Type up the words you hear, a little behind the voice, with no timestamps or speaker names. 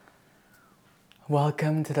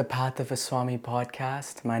Welcome to the Path of a Swami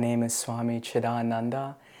podcast. My name is Swami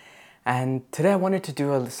Chidananda, and today I wanted to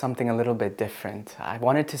do something a little bit different. I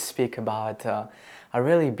wanted to speak about a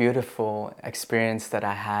really beautiful experience that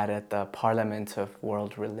I had at the Parliament of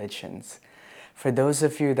World Religions. For those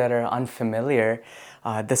of you that are unfamiliar,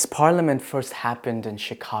 this parliament first happened in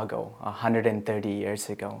Chicago 130 years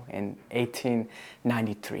ago in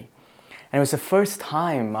 1893. And it was the first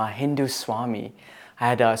time a Hindu Swami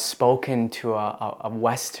had spoken to a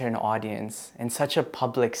Western audience in such a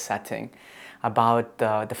public setting about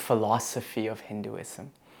the philosophy of Hinduism.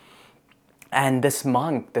 And this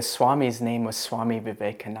monk, the Swami's name was Swami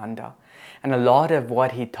Vivekananda. And a lot of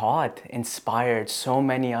what he taught inspired so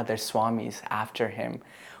many other Swamis after him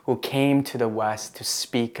who came to the West to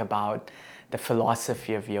speak about the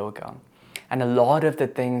philosophy of yoga. And a lot of the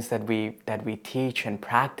things that we teach and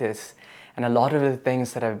practice, and a lot of the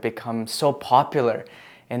things that have become so popular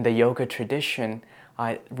in the yoga tradition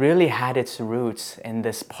really had its roots in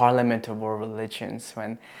this Parliament of World Religions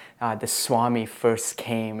when the Swami first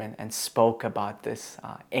came and spoke about this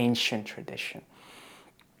ancient tradition.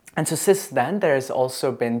 And so since then, there's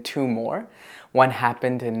also been two more. One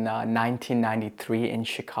happened in 1993 in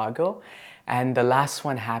Chicago, and the last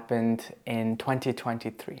one happened in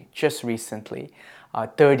 2023, just recently,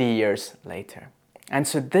 30 years later. And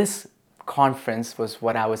so this conference was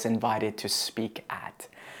what I was invited to speak at.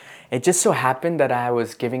 It just so happened that I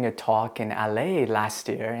was giving a talk in LA last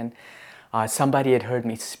year, and somebody had heard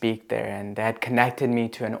me speak there, and they had connected me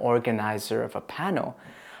to an organizer of a panel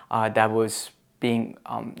that was being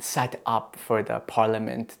set up for the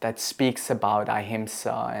parliament that speaks about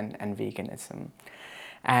ahimsa and veganism.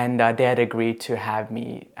 And they had agreed to have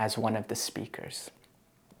me as one of the speakers.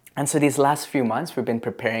 And so these last few months, we've been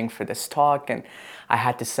preparing for this talk, and I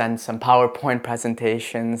had to send some PowerPoint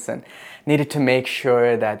presentations and needed to make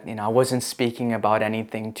sure that I wasn't speaking about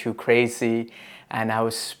anything too crazy, and I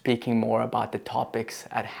was speaking more about the topics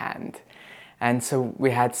at hand. And so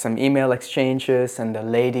we had some email exchanges, and the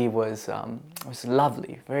lady was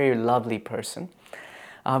lovely, very lovely person.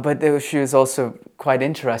 But she was also quite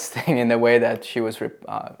interesting in the way that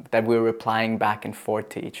that we were replying back and forth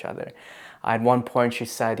to each other. At one point, she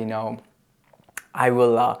said, I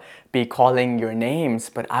will be calling your names,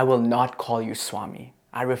 but I will not call you Swami.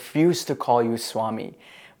 I refuse to call you Swami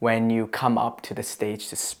when you come up to the stage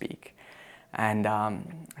to speak. And I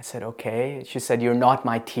said, okay. She said, you're not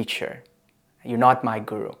my teacher. You're not my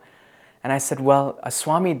guru. And I said, well, a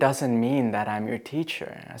Swami doesn't mean that I'm your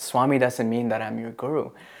teacher. A Swami doesn't mean that I'm your guru.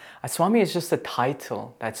 A Swami is just a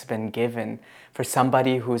title that's been given for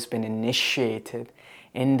somebody who's been initiated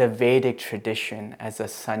in the Vedic tradition as a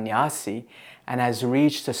sannyasi and has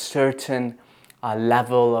reached a certain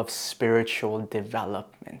level of spiritual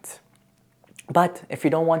development. But if you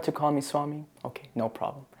don't want to call me Swami, okay, no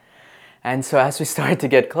problem. And so as we started to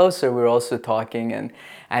get closer, we were also talking,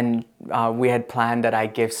 and we had planned that I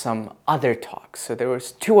give some other talks. So there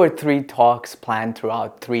was 2 or 3 talks planned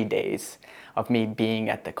throughout 3 days of me being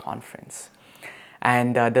at the conference.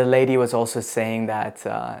 And the lady was also saying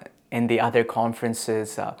that in the other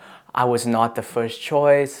conferences, I was not the first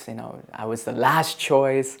choice. I was the last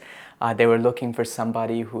choice. They were looking for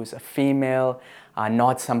somebody who's a female,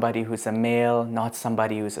 not somebody who's a male, not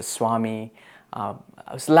somebody who's a Swami. I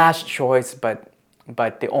was last choice, but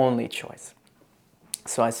the only choice.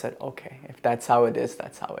 So I said, okay, if that's how it is,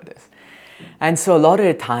 that's how it is. And so a lot of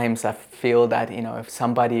the times I feel that, if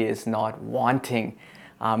somebody is not wanting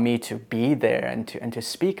me to be there and to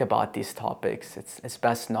speak about these topics, it's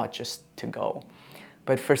best not just to go.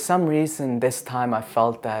 But for some reason, this time I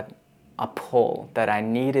felt that a pull that I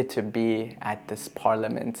needed to be at this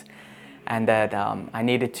parliament and that I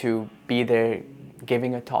needed to be there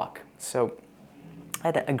giving a talk. So I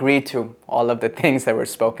agreed to all of the things that were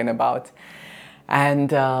spoken about. And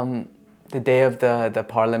the day of the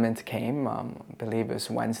parliament came, I believe it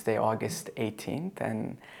was Wednesday, August 18th,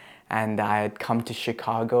 and I had come to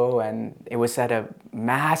Chicago, and it was at a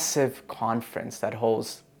massive conference that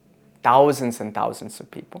holds thousands and thousands of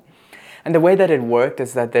people. And the way that it worked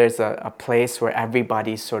is that there's a place where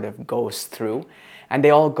everybody sort of goes through, and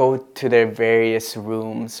they all go to their various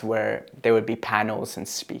rooms where there would be panels and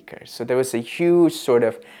speakers. So there was a huge sort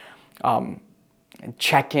of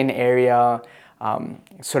check-in area,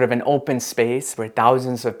 sort of an open space where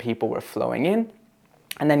thousands of people were flowing in,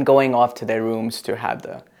 and then going off to their rooms to have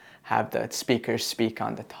the speakers speak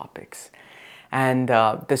on the topics. And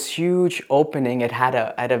this huge opening, it had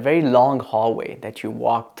a very long hallway that you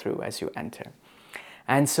walk through as you enter.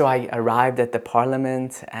 And so I arrived at the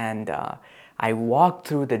parliament, and I walked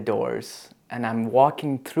through the doors, and I'm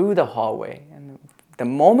walking through the hallway, and The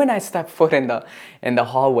moment I step foot in the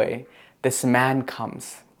hallway, this man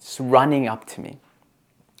comes, just running up to me.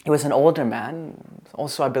 He was an older man,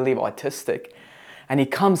 also I believe autistic. And he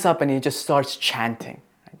comes up and he just starts chanting.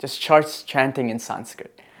 Just starts chanting in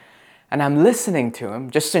Sanskrit. And I'm listening to him,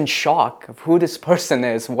 just in shock of who this person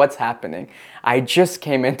is, what's happening. I just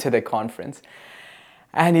came into the conference.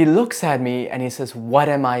 And he looks at me and he says, "What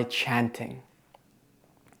am I chanting?"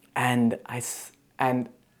 And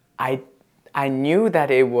I knew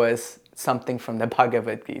that it was something from the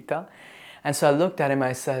Bhagavad Gita. And so I looked at him,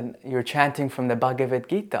 I said, "You're chanting from the Bhagavad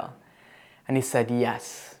Gita?" And he said,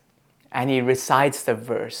 "Yes." And he recites the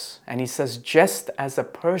verse. And he says, "Just as a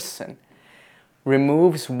person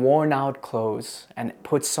removes worn out clothes and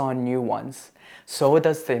puts on new ones, so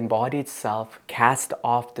does the embodied self cast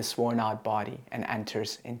off this worn out body and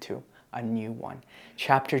enters into a new one."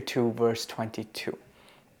 Chapter 2, verse 22.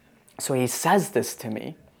 So he says this to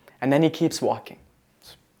me, and then he keeps walking.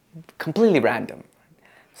 It's completely random.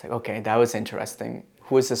 It's like, okay, that was interesting.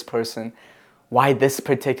 Who is this person? Why this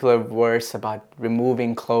particular verse about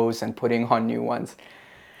removing clothes and putting on new ones?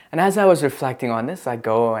 And as I was reflecting on this, I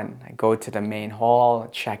go to the main hall,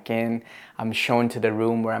 check in. I'm shown to the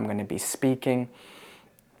room where I'm going to be speaking.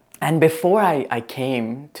 And before I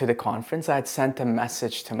came to the conference, I had sent a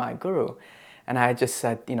message to my guru. And I just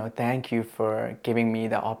said, thank you for giving me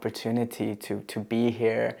the opportunity to be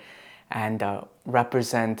here and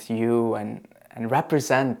represent you and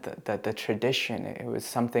represent the tradition. It was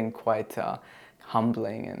something quite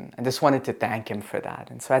humbling. And I just wanted to thank him for that.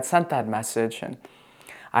 And so I sent that message, and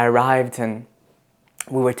I arrived and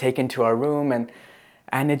we were taken to our room,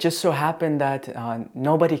 and it just so happened that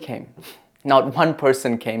nobody came. Not one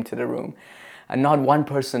person came to the room, and not one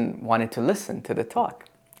person wanted to listen to the talk.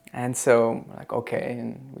 And so we're like, okay,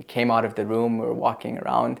 and we came out of the room, we were walking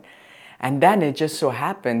around, and then it just so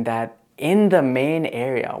happened that in the main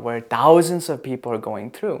area where thousands of people are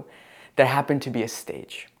going through, there happened to be a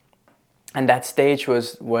stage. And that stage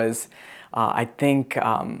was I think,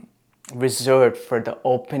 reserved for the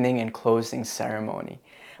opening and closing ceremony.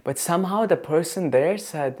 But somehow the person there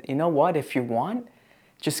said, "You know what, if you want,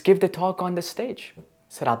 just give the talk on the stage."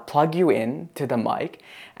 Said, "I'll plug you in to the mic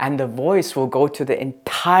and the voice will go to the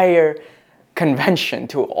entire convention,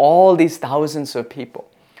 to all these thousands of people."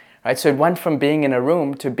 Right? So it went from being in a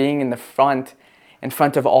room to being in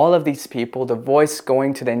front of all of these people, the voice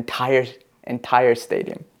going to the entire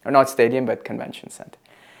stadium. Or not stadium, but convention center.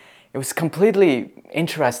 It was completely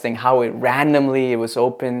interesting how it was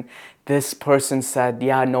open. This person said,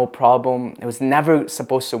 "Yeah, no problem." It was never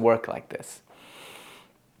supposed to work like this.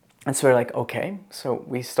 And so we're like, okay. So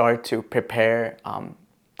we started to prepare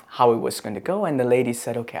how it was going to go. And the lady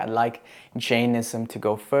said, "Okay, I'd like Jainism to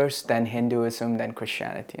go first, then Hinduism, then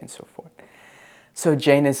Christianity," and so forth. So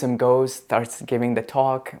Jainism goes, starts giving the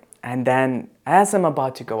talk. And then as I'm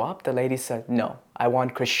about to go up, the lady said, "No, I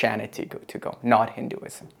want Christianity to go, not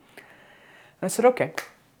Hinduism." And I said, okay.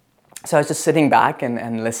 So I was just sitting back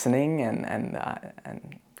and listening and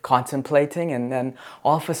contemplating. And then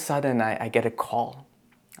all of a sudden I get a call.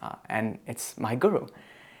 And it's my guru.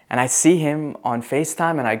 And I see him on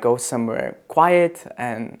FaceTime, and I go somewhere quiet.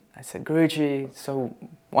 And I said, "Guruji, so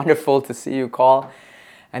wonderful to see you call."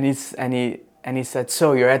 And he said,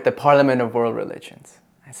 "So you're at the Parliament of World Religions?"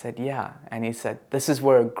 I said, "Yeah." And he said, "This is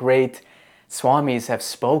where great Swamis have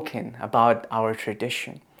spoken about our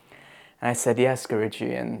tradition." And I said, "Yes,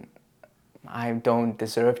 Guruji, and I don't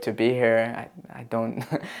deserve to be here. I don't,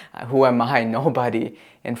 who am I? Nobody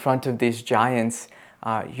in front of these giants.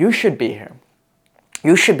 You should be here.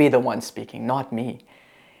 You should be the one speaking, not me."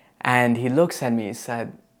 And he looks at me and said,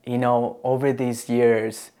 "Over these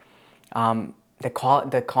years,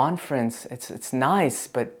 the conference, it's nice,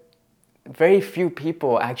 but very few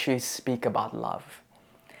people actually speak about love.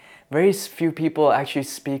 Very few people actually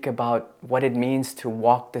speak about what it means to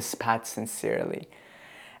walk this path sincerely.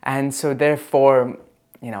 And so therefore,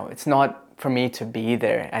 it's not for me to be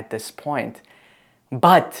there at this point,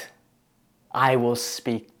 but I will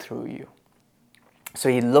speak through you." So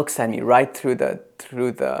he looks at me right through the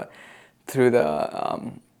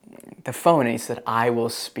phone, and he said, "I will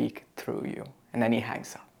speak through you." And then he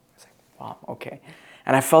hangs up. I was like, wow, okay.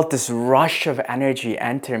 And I felt this rush of energy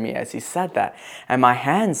enter me as he said that. And my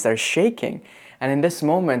hands are shaking. And in this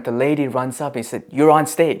moment, the lady runs up and he said, "You're on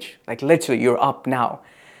stage. Like literally, you're up now."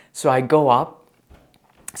 So I go up.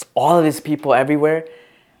 It's all of these people everywhere.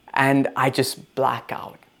 And I just black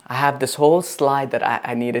out. I have this whole slide that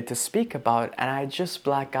I needed to speak about, and I just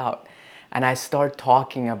black out. And I start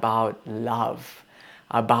talking about love,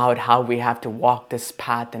 about how we have to walk this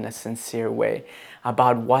path in a sincere way,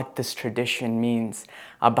 about what this tradition means,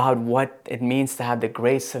 about what it means to have the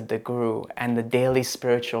grace of the Guru and the daily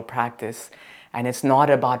spiritual practice. And it's not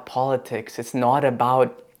about politics. It's not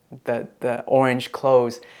about the orange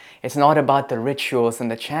clothes. It's not about the rituals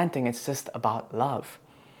and the chanting. It's just about love.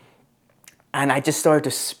 And I just started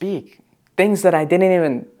to speak things that I didn't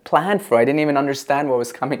even plan for. I didn't even understand what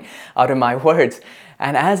was coming out of my words.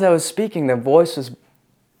 And as I was speaking, the voice was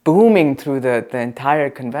booming through the entire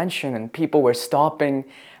convention, and people were stopping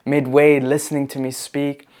midway, listening to me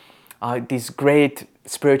speak. These great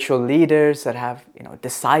spiritual leaders that have,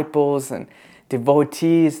 disciples and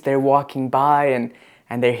devotees, they're walking by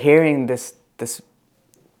and they're hearing this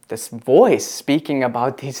voice speaking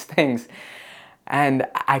about these things. And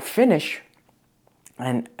I finish,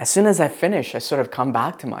 and as soon as I finish, I sort of come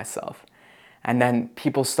back to myself. And then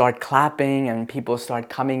people start clapping and people start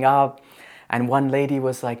coming up. And one lady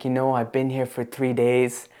was like, I've been here for 3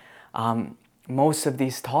 days. Most of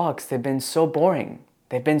these talks, they've been so boring.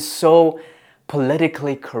 They've been so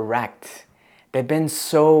politically correct. They've been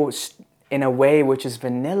so, in a way, which is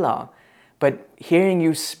vanilla. But hearing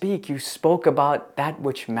you speak, you spoke about that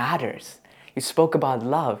which matters. You spoke about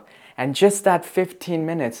love. And just that 15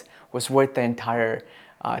 minutes was worth the entire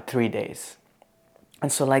 3 days.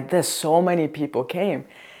 And so like this, so many people came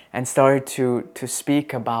and started to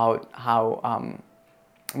speak about how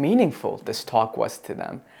meaningful this talk was to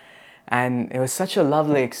them. And it was such a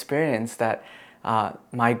lovely experience that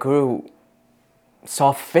my Guru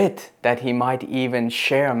saw fit that he might even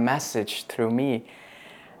share a message through me.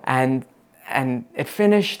 And it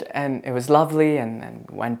finished, and it was lovely, and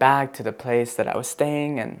went back to the place that I was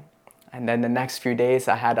staying. And then the next few days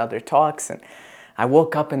I had other talks, and I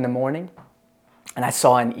woke up in the morning and I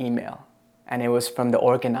saw an email, and it was from the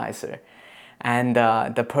organizer. And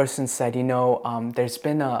the person said, there's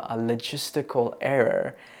been a logistical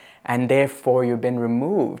error, and therefore you've been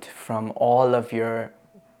removed from all of your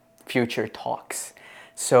future talks.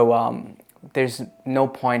 So there's no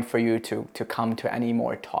point for you to come to any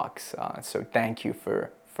more talks. So thank you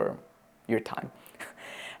for your time.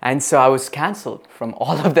 And so I was canceled from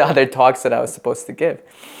all of the other talks that I was supposed to give.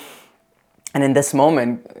 And in this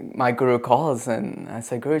moment, my Guru calls and I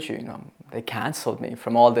said, Guruji, they canceled me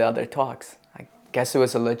from all the other talks. I guess it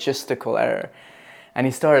was a logistical error. And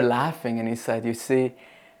he started laughing and he said, you see,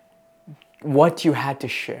 what you had to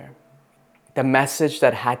share, the message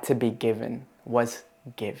that had to be given was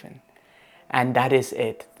given. And that is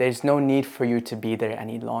it. There's no need for you to be there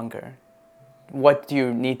any longer. What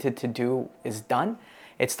you needed to do is done.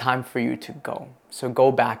 It's time for you to go. So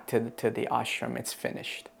go back to the ashram. It's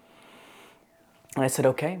finished. And I said,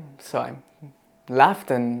 okay. So I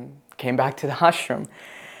left and came back to the ashram.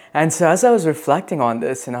 And so as I was reflecting on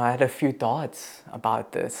this, I had a few thoughts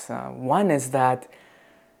about this. One is that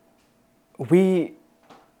the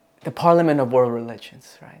Parliament of World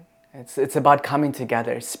Religions, right? It's about coming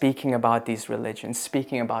together, speaking about these religions,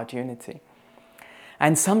 speaking about unity.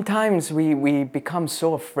 And sometimes we become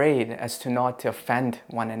so afraid as to not to offend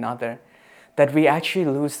one another that we actually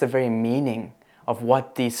lose the very meaning of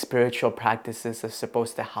what these spiritual practices are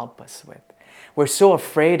supposed to help us with. We're so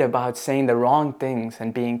afraid about saying the wrong things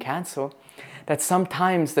and being canceled that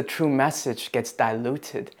sometimes the true message gets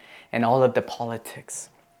diluted in all of the politics.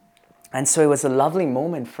 And so it was a lovely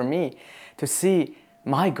moment for me to see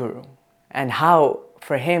my Guru and how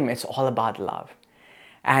for him it's all about love.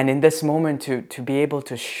 And in this moment to be able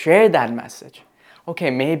to share that message. Okay,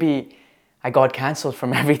 maybe I got canceled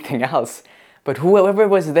from everything else, but whoever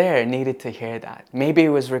was there needed to hear that. Maybe it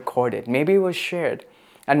was recorded, maybe it was shared.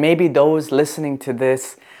 And maybe those listening to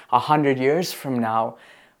this 100 years from now,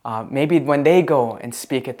 maybe when they go and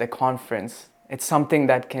speak at the conference, it's something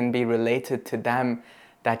that can be related to them,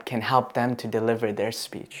 that can help them to deliver their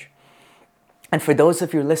speech. And for those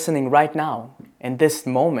of you listening right now, in this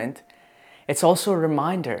moment, it's also a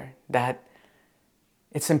reminder that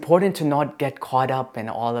it's important to not get caught up in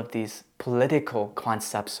all of these political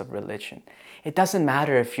concepts of religion. It doesn't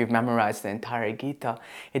matter if you've memorized the entire Gita.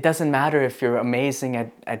 It doesn't matter if you're amazing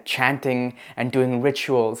at chanting and doing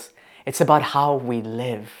rituals. It's about how we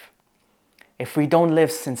live. If we don't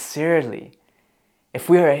live sincerely, if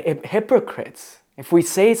we are hypocrites, if we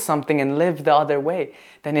say something and live the other way,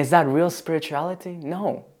 then is that real spirituality?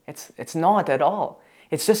 No, it's not at all.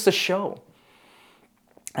 It's just a show.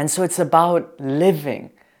 And so it's about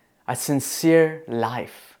living a sincere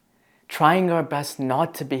life, trying our best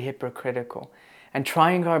not to be hypocritical, and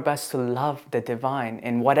trying our best to love the divine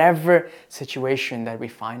in whatever situation that we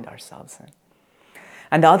find ourselves in.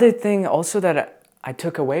 And the other thing also that I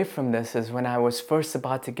took away from this is when I was first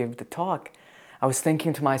about to give the talk, I was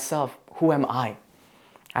thinking to myself, who am I?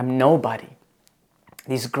 I'm nobody.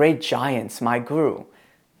 these great giants, my guru.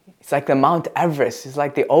 It's like the Mount Everest, it's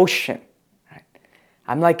like the ocean. Right?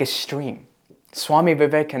 I'm like a stream. Swami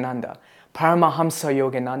Vivekananda, Paramahamsa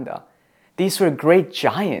Yogananda. These were great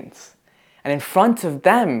giants. And in front of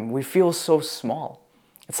them, we feel so small.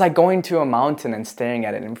 It's like going to a mountain and staring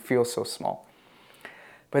at it and feel so small.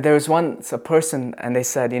 But there was once a person and they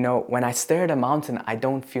said, when I stare at a mountain, I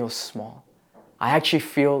don't feel small. I actually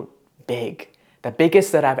feel big, the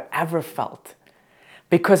biggest that I've ever felt.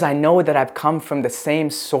 Because I know that I've come from the same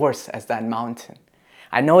source as that mountain.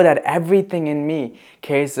 I know that everything in me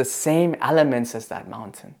carries the same elements as that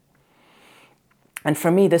mountain. And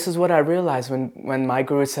for me, this is what I realized when my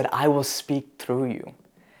guru said, I will speak through you.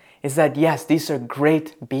 Is that yes, these are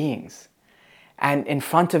great beings. And in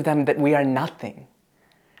front of them that we are nothing.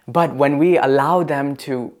 But when we allow them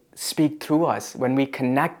to speak through us, when we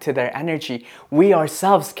connect to their energy, we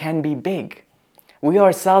ourselves can be big. We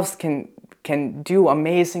ourselves can do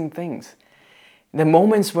amazing things. The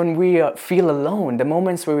moments when we feel alone, the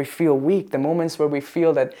moments where we feel weak, the moments where we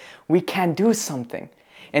feel that we can't do something.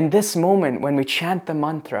 In this moment, when we chant the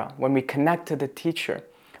mantra, when we connect to the teacher,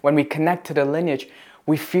 when we connect to the lineage,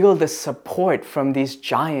 we feel the support from these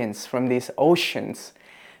giants, from these oceans,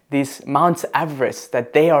 these Mount Everest,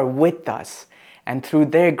 that they are with us. And through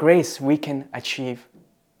their grace, we can achieve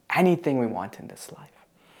anything we want in this life.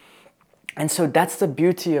 And so that's the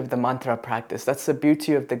beauty of the mantra practice. That's the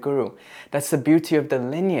beauty of the guru. That's the beauty of the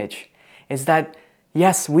lineage, is that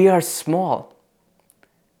yes, we are small,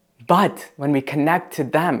 but when we connect to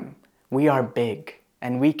them, we are big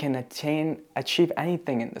and we can achieve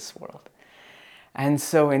anything in this world. And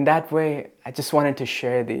so in that way, I just wanted to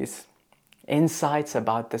share these insights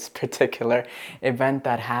about this particular event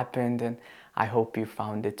that happened, and I hope you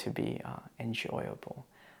found it to be enjoyable,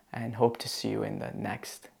 and hope to see you in the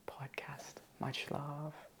next podcast. Much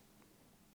love.